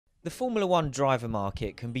The Formula One driver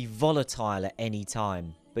market can be volatile at any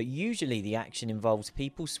time, but usually the action involves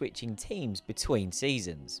people switching teams between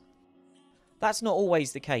seasons. That's not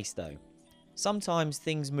always the case though. Sometimes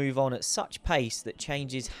things move on at such pace that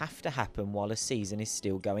changes have to happen while a season is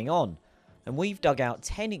still going on, and we've dug out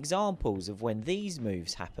 10 examples of when these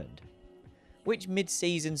moves happened. Which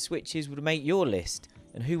mid-season switches would make your list,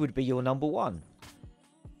 and who would be your number one?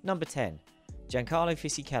 Number 10. Giancarlo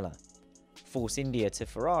Fisichella, Force India to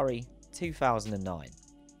Ferrari, 2009.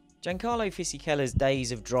 Giancarlo Fisichella's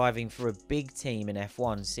days of driving for a big team in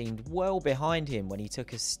F1 seemed well behind him when he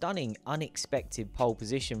took a stunning, unexpected pole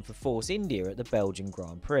position for Force India at the Belgian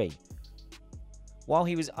Grand Prix. While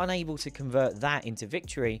he was unable to convert that into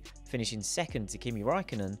victory, finishing second to Kimi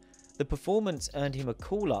Raikkonen, the performance earned him a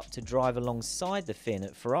call-up to drive alongside the Finn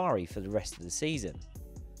at Ferrari for the rest of the season.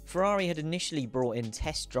 Ferrari had initially brought in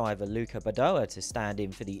test driver Luca Badoer to stand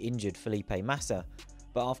in for the injured Felipe Massa,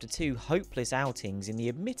 but after two hopeless outings in the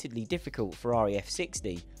admittedly difficult Ferrari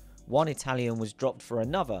F60, one Italian was dropped for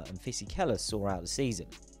another and Fisichella saw out the season.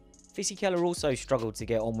 Fisichella also struggled to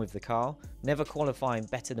get on with the car, never qualifying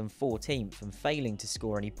better than 14th and failing to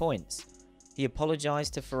score any points. He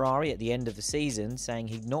apologised to Ferrari at the end of the season, saying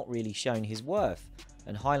he'd not really shown his worth,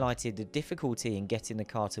 and highlighted the difficulty in getting the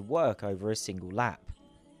car to work over a single lap.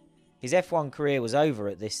 His F1 career was over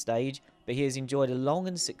at this stage, but he has enjoyed a long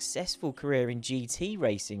and successful career in GT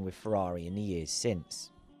racing with Ferrari in the years since.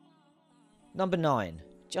 Number 9.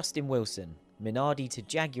 Justin Wilson, Minardi to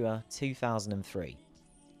Jaguar, 2003.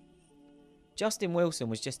 Justin Wilson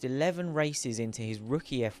was just 11 races into his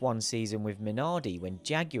rookie F1 season with Minardi when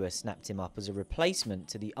Jaguar snapped him up as a replacement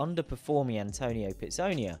to the underperforming Antonio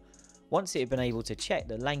Pizzonia, once it had been able to check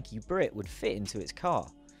that lanky Brit would fit into its car.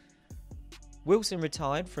 Wilson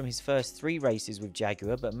retired from his first 3 races with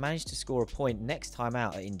Jaguar but managed to score a point next time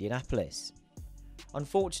out at Indianapolis.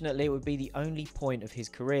 Unfortunately, it would be the only point of his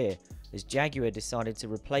career, as Jaguar decided to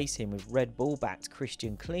replace him with Red Bull-backed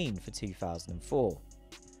Christian Klein for 2004.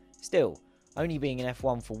 Still, only being in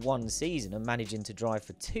F1 for 1 season and managing to drive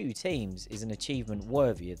for 2 teams is an achievement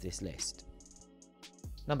worthy of this list.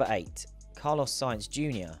 Number 8. Carlos Sainz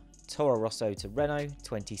Jr., Toro Rosso to Renault,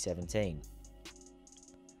 2017.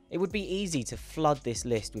 It would be easy to flood this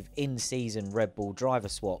list with in-season Red Bull driver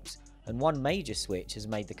swaps, and one major switch has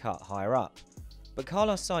made the cut higher up. But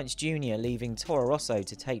Carlos Sainz Jr. leaving Toro Rosso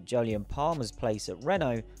to take Jolyon Palmer's place at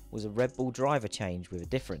Renault was a Red Bull driver change with a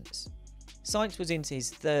difference. Sainz was into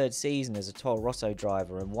his 3rd season as a Toro Rosso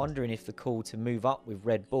driver and wondering if the call to move up with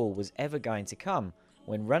Red Bull was ever going to come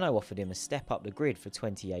when Renault offered him a step up the grid for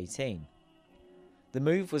 2018. The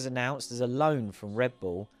move was announced as a loan from Red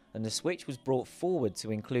Bull, and the switch was brought forward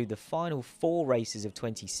to include the final 4 races of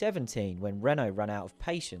 2017 when Renault ran out of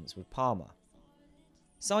patience with Palmer.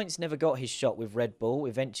 Sainz never got his shot with Red Bull,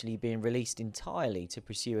 eventually being released entirely to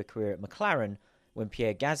pursue a career at McLaren when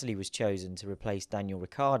Pierre Gasly was chosen to replace Daniel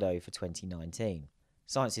Ricciardo for 2019.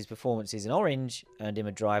 Sainz's performances in orange earned him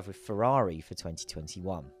a drive with Ferrari for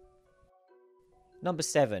 2021. Number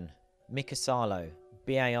 7. Mika Salo,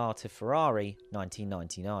 BAR to Ferrari,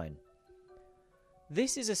 1999.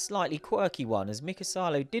 This is a slightly quirky one, as Mika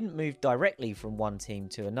Salo didn't move directly from one team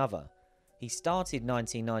to another. He started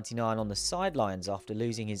 1999 on the sidelines after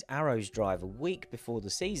losing his Arrows drive a week before the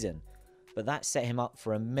season, but that set him up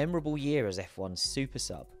for a memorable year as F1's super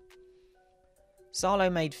sub. Salo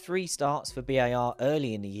made 3 starts for BAR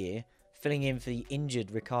early in the year, filling in for the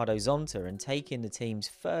injured Ricardo Zonta and taking the team's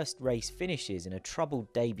first race finishes in a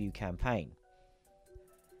troubled debut campaign.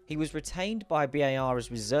 He was retained by BAR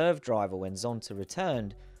as reserve driver when Zonta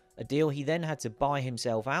returned, a deal he then had to buy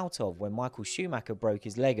himself out of when Michael Schumacher broke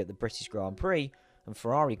his leg at the British Grand Prix and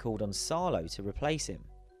Ferrari called on Salo to replace him.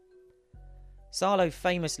 Salo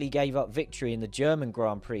famously gave up victory in the German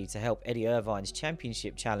Grand Prix to help Eddie Irvine's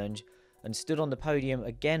championship challenge and stood on the podium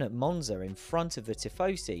again at Monza in front of the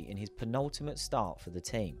Tifosi in his penultimate start for the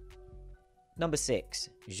team. Number 6.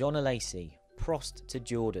 Jean Alesi, Prost to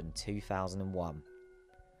Jordan, 2001.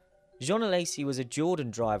 Jean Alesi was a Jordan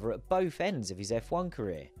driver at both ends of his F1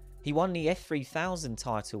 career. He won the F3000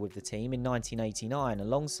 title with the team in 1989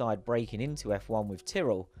 alongside breaking into F1 with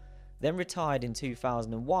Tyrrell, then retired in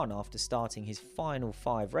 2001 after starting his final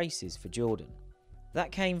 5 races for Jordan.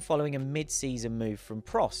 That came following a mid-season move from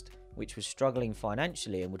Prost, which was struggling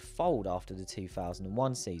financially and would fold after the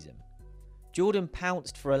 2001 season. Jordan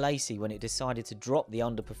pounced for Alesi when it decided to drop the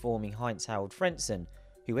underperforming Heinz-Harald Frentzen,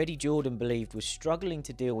 who Eddie Jordan believed was struggling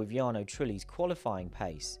to deal with Jarno Trulli's qualifying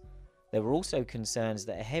pace. There were also concerns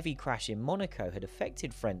that a heavy crash in Monaco had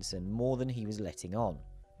affected Frentzen more than he was letting on.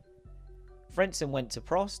 Frentzen went to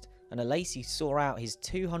Prost, and Alesi saw out his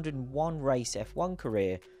 201 race F1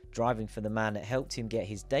 career driving for the man that helped him get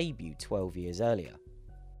his debut 12 years earlier.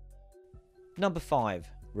 Number 5.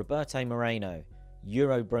 Roberto Moreno,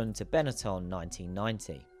 Eurobrunn to Benetton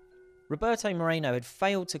 1990. Roberto Moreno had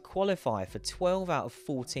failed to qualify for 12 out of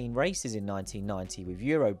 14 races in 1990 with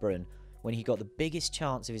Eurobrunn when he got the biggest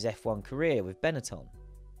chance of his F1 career with Benetton.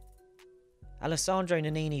 Alessandro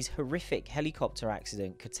Nannini's horrific helicopter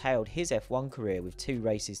accident curtailed his F1 career with 2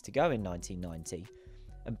 races to go in 1990,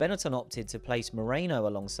 and Benetton opted to place Moreno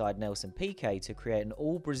alongside Nelson Piquet to create an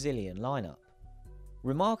all-Brazilian lineup.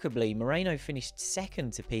 Remarkably, Moreno finished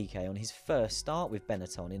second to Piquet on his first start with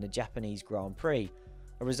Benetton in the Japanese Grand Prix,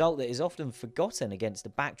 a result that is often forgotten against the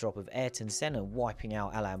backdrop of Ayrton Senna wiping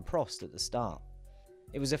out Alain Prost at the start.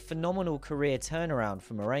 It was a phenomenal career turnaround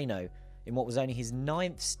for Moreno in what was only his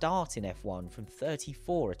 9th start in F1 from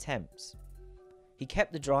 34 attempts. He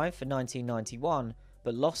kept the drive for 1991,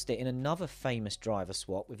 but lost it in another famous driver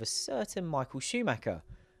swap with a certain Michael Schumacher,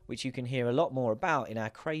 which you can hear a lot more about in our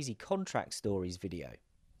Crazy Contract Stories video.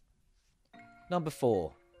 Number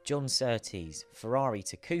 4. John Surtees, Ferrari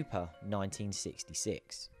to Cooper,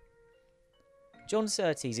 1966. John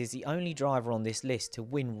Surtees is the only driver on this list to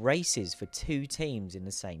win races for 2 teams in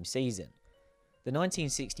the same season. The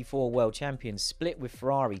 1964 World Champions split with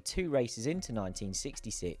Ferrari 2 races into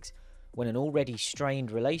 1966 when an already strained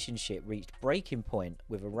relationship reached breaking point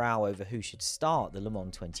with a row over who should start the Le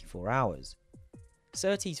Mans 24 Hours.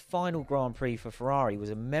 Surtees' final Grand Prix for Ferrari was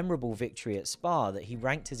a memorable victory at Spa that he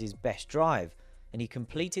ranked as his best drive, and he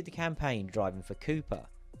completed the campaign driving for Cooper.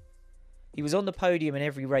 He was on the podium in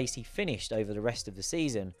every race he finished over the rest of the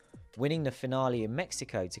season, winning the finale in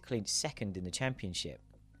Mexico to clinch second in the championship.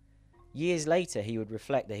 Years later, he would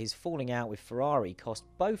reflect that his falling out with Ferrari cost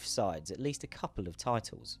both sides at least a couple of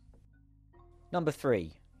titles. Number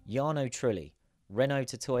 3. Jarno Trulli, Renault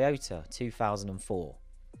to Toyota 2004.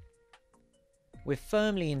 We're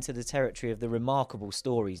firmly into the territory of the remarkable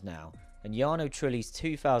stories now, and Jarno Trulli's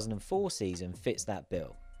 2004 season fits that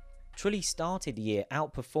bill. Trulli started the year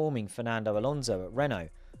outperforming Fernando Alonso at Renault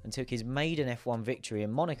and took his maiden F1 victory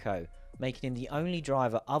in Monaco, making him the only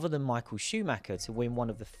driver other than Michael Schumacher to win one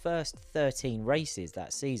of the first 13 races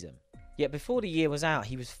that season. Yet before the year was out,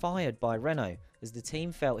 he was fired by Renault as the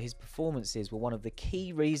team felt his performances were one of the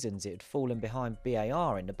key reasons it had fallen behind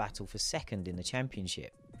BAR in the battle for second in the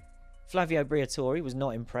championship. Flavio Briatore was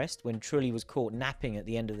not impressed when Trulli was caught napping at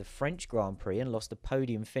the end of the French Grand Prix and lost a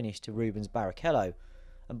podium finish to Rubens Barrichello,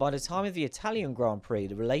 and by the time of the Italian Grand Prix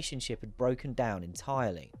the relationship had broken down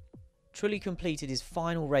entirely. Trulli completed his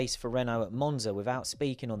final race for Renault at Monza without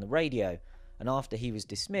speaking on the radio, and after he was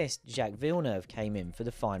dismissed, Jacques Villeneuve came in for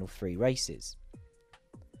the final 3 races.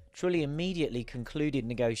 Trulli immediately concluded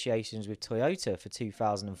negotiations with Toyota for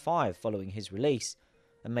 2005 following his release,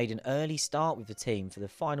 and made an early start with the team for the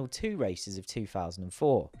final 2 races of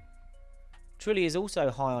 2004. Trulli is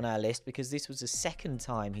also high on our list because this was the second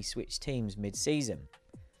time he switched teams mid-season.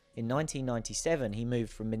 In 1997 he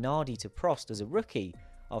moved from Minardi to Prost as a rookie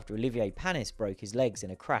after Olivier Panis broke his legs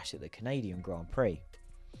in a crash at the Canadian Grand Prix.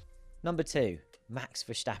 Number 2. Max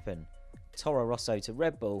Verstappen, Toro Rosso to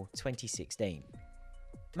Red Bull 2016.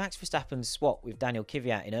 Max Verstappen's swap with Daniel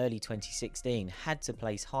Kvyat in early 2016 had to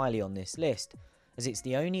place highly on this list, as it's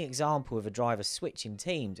the only example of a driver switching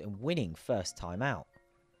teams and winning first time out.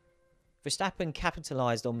 Verstappen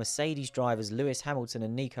capitalised on Mercedes drivers Lewis Hamilton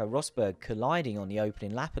and Nico Rosberg colliding on the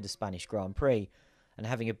opening lap of the Spanish Grand Prix and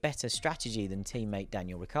having a better strategy than teammate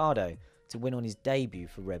Daniel Ricciardo to win on his debut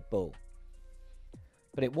for Red Bull.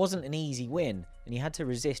 But it wasn't an easy win, and he had to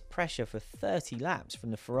resist pressure for 30 laps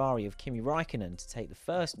from the Ferrari of Kimi Raikkonen to take the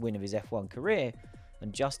first win of his F1 career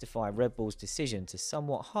and justify Red Bull's decision to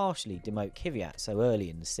somewhat harshly demote Kvyat so early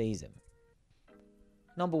in the season.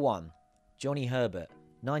 Number 1. Johnny Herbert,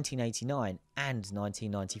 1989 and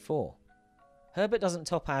 1994. Herbert doesn't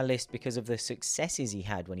top our list because of the successes he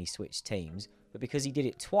had when he switched teams, but because he did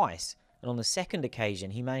it twice, and on the second occasion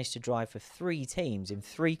he managed to drive for 3 teams in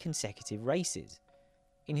 3 consecutive races.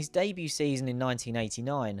 In his debut season in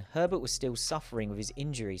 1989, Herbert was still suffering with his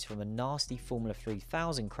injuries from a nasty Formula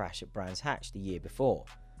 3000 crash at Brands Hatch the year before.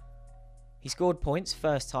 He scored points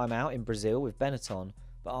first time out in Brazil with Benetton,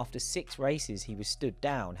 but after 6 races he was stood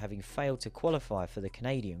down, having failed to qualify for the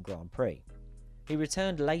Canadian Grand Prix. He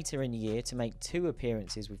returned later in the year to make 2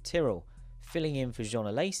 appearances with Tyrrell, filling in for Jean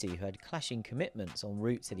Alesi, who had clashing commitments en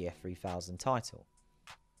route to the F3000 title.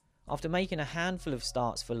 After making a handful of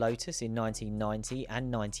starts for Lotus in 1990 and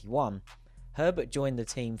 91, Herbert joined the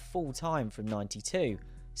team full-time from 92,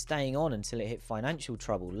 staying on until it hit financial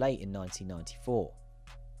trouble late in 1994.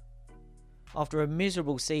 After a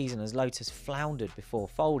miserable season as Lotus floundered before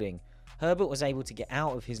folding, Herbert was able to get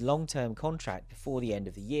out of his long-term contract before the end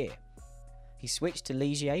of the year. He switched to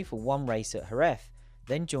Ligier for one race at Jerez,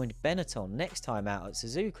 then joined Benetton next time out at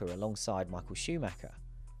Suzuka alongside Michael Schumacher.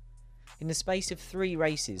 In the space of 3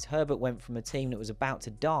 races, Herbert went from a team that was about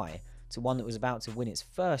to die to one that was about to win its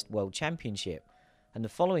first World Championship, and the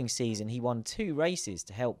following season he won 2 races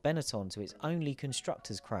to help Benetton to its only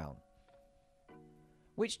Constructors' crown.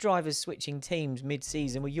 Which drivers switching teams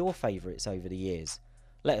mid-season were your favourites over the years?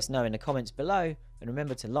 Let us know in the comments below, and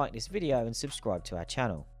remember to like this video and subscribe to our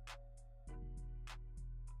channel.